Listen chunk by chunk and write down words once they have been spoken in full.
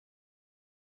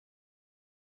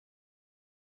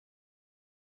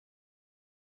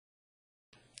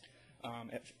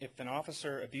If an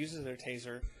officer abuses their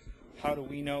taser, how do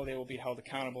we know they will be held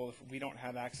accountable if we don't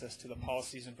have access to the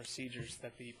policies and procedures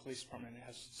that the police department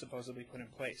has supposedly put in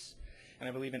place? And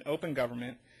I believe in open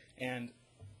government, and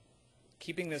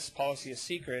keeping this policy a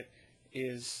secret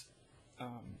it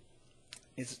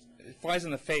flies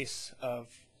in the face of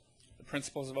the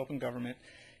principles of open government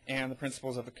and the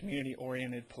principles of a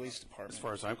community-oriented police department. As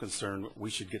far as I'm concerned, we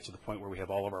should get to the point where we have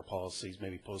all of our policies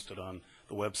maybe posted on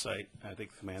the website. I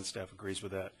think the command staff agrees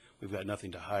with that. We've got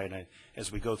nothing to hide.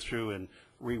 As we go through and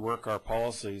rework our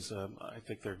policies, I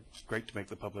think they're great to make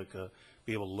the public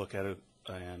be able to look at it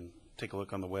and take a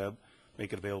look on the web,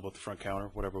 make it available at the front counter,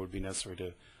 whatever would be necessary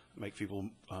to make people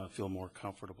feel more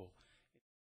comfortable.